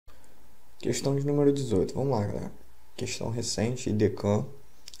Questão de número 18. Vamos lá, galera. Questão recente, Idecan.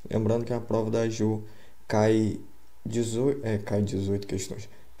 Lembrando que a prova da Ju cai 18 questões.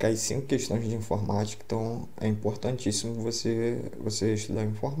 Cai 5 questões de informática, então é importantíssimo você estudar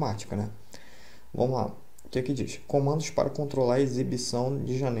informática, né? Vamos lá. O que que diz? Comandos para controlar a exibição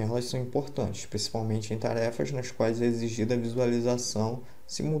de janelas são importantes, principalmente em tarefas nas quais é exigida a visualização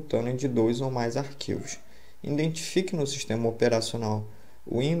simultânea de dois ou mais arquivos. Identifique no sistema operacional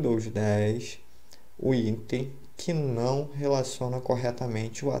Windows 10 o item que não relaciona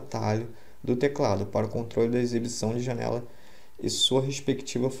corretamente o atalho do teclado para o controle da exibição de janela e sua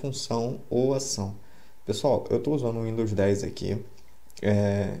respectiva função ou ação. Pessoal, eu estou usando o Windows 10 aqui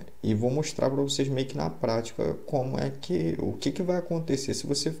e vou mostrar para vocês meio que na prática o que vai acontecer se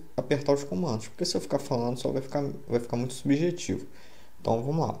você apertar os comandos, porque se eu ficar falando só vai ficar muito subjetivo. Então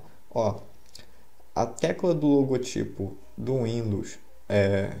vamos lá. Ó, a tecla do logotipo do Windows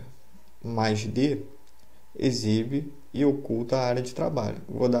mais D exibe e oculta a área de trabalho.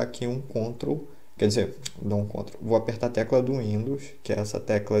 Vou dar aqui um Ctrl, quer dizer, vou apertar a tecla do Windows, que é essa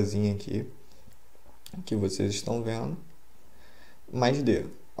teclazinha aqui, que vocês estão vendo, mais D.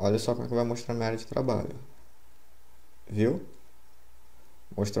 Olha só como é que vai mostrar minha área de trabalho. Viu?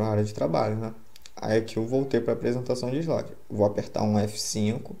 Mostrou a área de trabalho, né? Aí aqui eu voltei para a apresentação de slide. Vou apertar um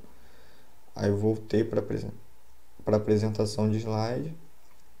F5, aí eu voltei para a apresentação de slide,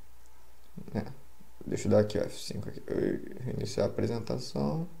 né? Deixa eu dar aqui o F5 aqui. Iniciar a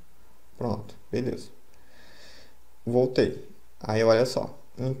apresentação. Pronto, beleza. Voltei. Aí olha só.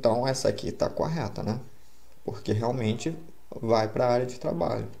 Então essa aqui está correta, né? Porque realmente vai para a área de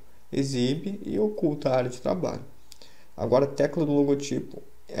trabalho. Exibe e oculta a área de trabalho. Agora a tecla do logotipo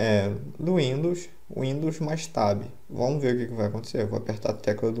do Windows mais Tab. Vamos ver o que vai acontecer. Eu vou apertar a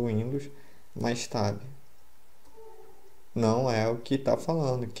tecla do Windows mais Tab. Não é o que está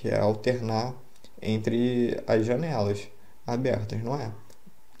falando, que é alternar entre as janelas abertas, não é?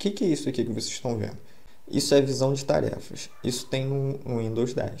 O que é isso aqui que vocês estão vendo? Isso é visão de tarefas. Isso tem no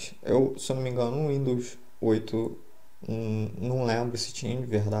Windows 10. Se eu não me engano, no Windows 8, não lembro se tinha de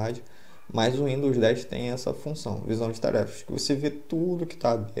verdade, mas o Windows 10 tem essa função, visão de tarefas, que você vê tudo que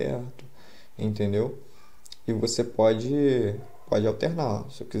está aberto, entendeu? E você pode alternar.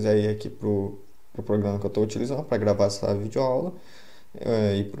 Se eu quiser ir aqui para o programa que eu estou utilizando para gravar essa videoaula,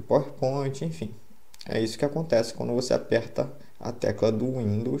 ir para o PowerPoint, enfim. É isso que acontece quando você aperta a tecla do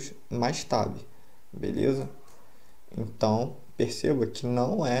Windows mais Tab, beleza? Então, perceba que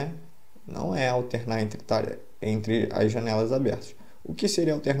não é alternar entre as janelas abertas. O que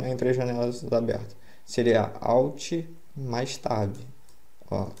seria alternar entre as janelas abertas? Seria Alt mais Tab.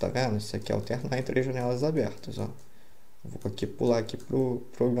 Ó, tá vendo? Isso aqui é alternar entre as janelas abertas, ó. Vou aqui pular aqui pro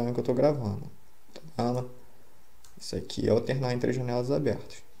programa que eu estou gravando. Tá vendo? Isso aqui é alternar entre as janelas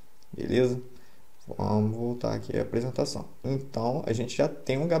abertas. Beleza? Vamos voltar aqui à apresentação. Então, a gente já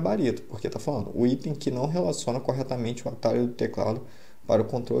tem um gabarito, porque está falando o item que não relaciona corretamente o atalho do teclado para o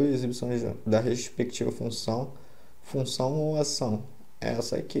controle e exibição da respectiva função ou ação.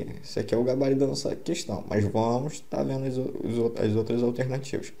 Essa aqui. Esse aqui é o gabarito da nossa questão. Mas vamos estar vendo as outras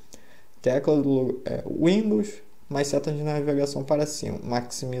alternativas. Tecla do Windows mais seta de navegação para cima.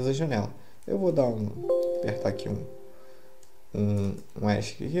 Maximiza a janela. Eu vou apertar aqui um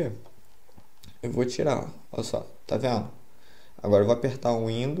ESC aqui. Eu vou tirar, olha só, tá vendo? Agora eu vou apertar o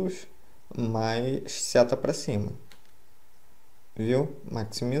Windows mais seta para cima, viu?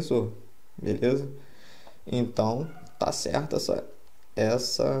 Maximizou, beleza? Então tá certa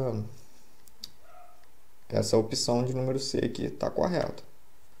essa opção de número C aqui tá correta.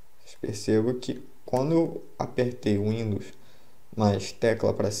 Percebo que quando eu apertei o Windows mais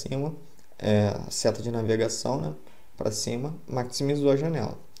tecla para cima, seta de navegação, né, para cima, maximizou a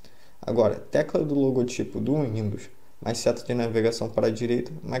janela. Agora, tecla do logotipo do Windows mais seta de navegação para a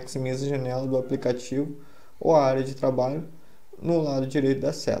direita, maximiza a janela do aplicativo ou a área de trabalho no lado direito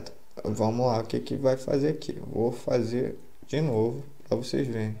da seta. Vamos lá, o que vai fazer aqui? Vou fazer de novo para vocês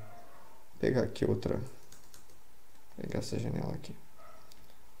verem. Vou pegar aqui pegar essa janela aqui.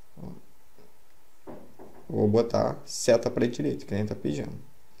 Vou botar seta para a direita, que a gente está pedindo.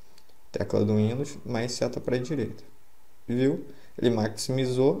 Tecla do Windows mais seta para a direita. Viu? Ele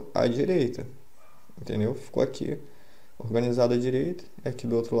maximizou a direita, entendeu? Ficou aqui organizado à direita, aqui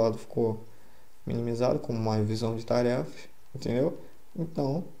do outro lado ficou minimizado como uma visão de tarefas, entendeu?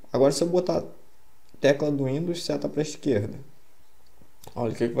 Então, agora se eu botar tecla do Windows seta para a esquerda,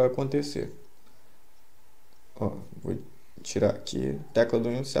 olha o que vai acontecer. Ó, vou tirar aqui tecla do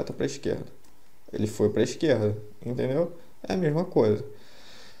Windows seta para a esquerda. Ele foi para a esquerda, entendeu? É a mesma coisa.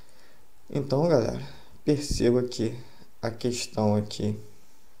 Então, galera, perceba que a questão aqui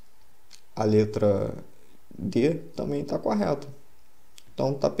a letra D também está correta.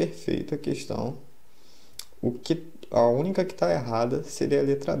 Então está perfeita a questão. A única que está errada seria a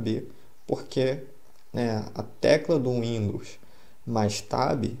letra B, porque a tecla do Windows mais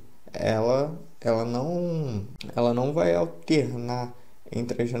Tab, ela não vai alternar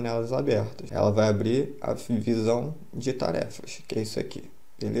entre as janelas abertas. Ela vai abrir a visão de tarefas, que é isso aqui,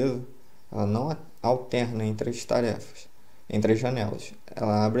 beleza? Ela não alterna entre as tarefas, entre as janelas.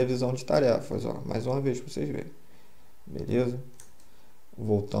 Ela abre a visão de tarefas, ó, mais uma vez para vocês verem, beleza?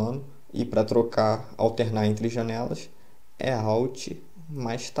 Voltando. E para trocar, alternar entre janelas, é Alt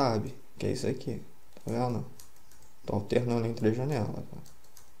mais Tab, que é isso aqui. Tá vendo? Tô alternando entre as janelas.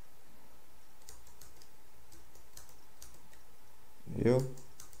 Viu?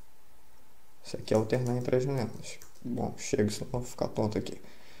 Isso aqui é alternar entre as janelas. Bom, chega, senão eu vou ficar tonto aqui.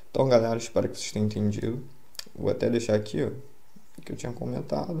 Então, galera, espero que vocês tenham entendido. Vou até deixar aqui, ó, que eu tinha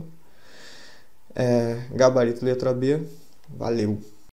comentado. Gabarito letra B. Valeu!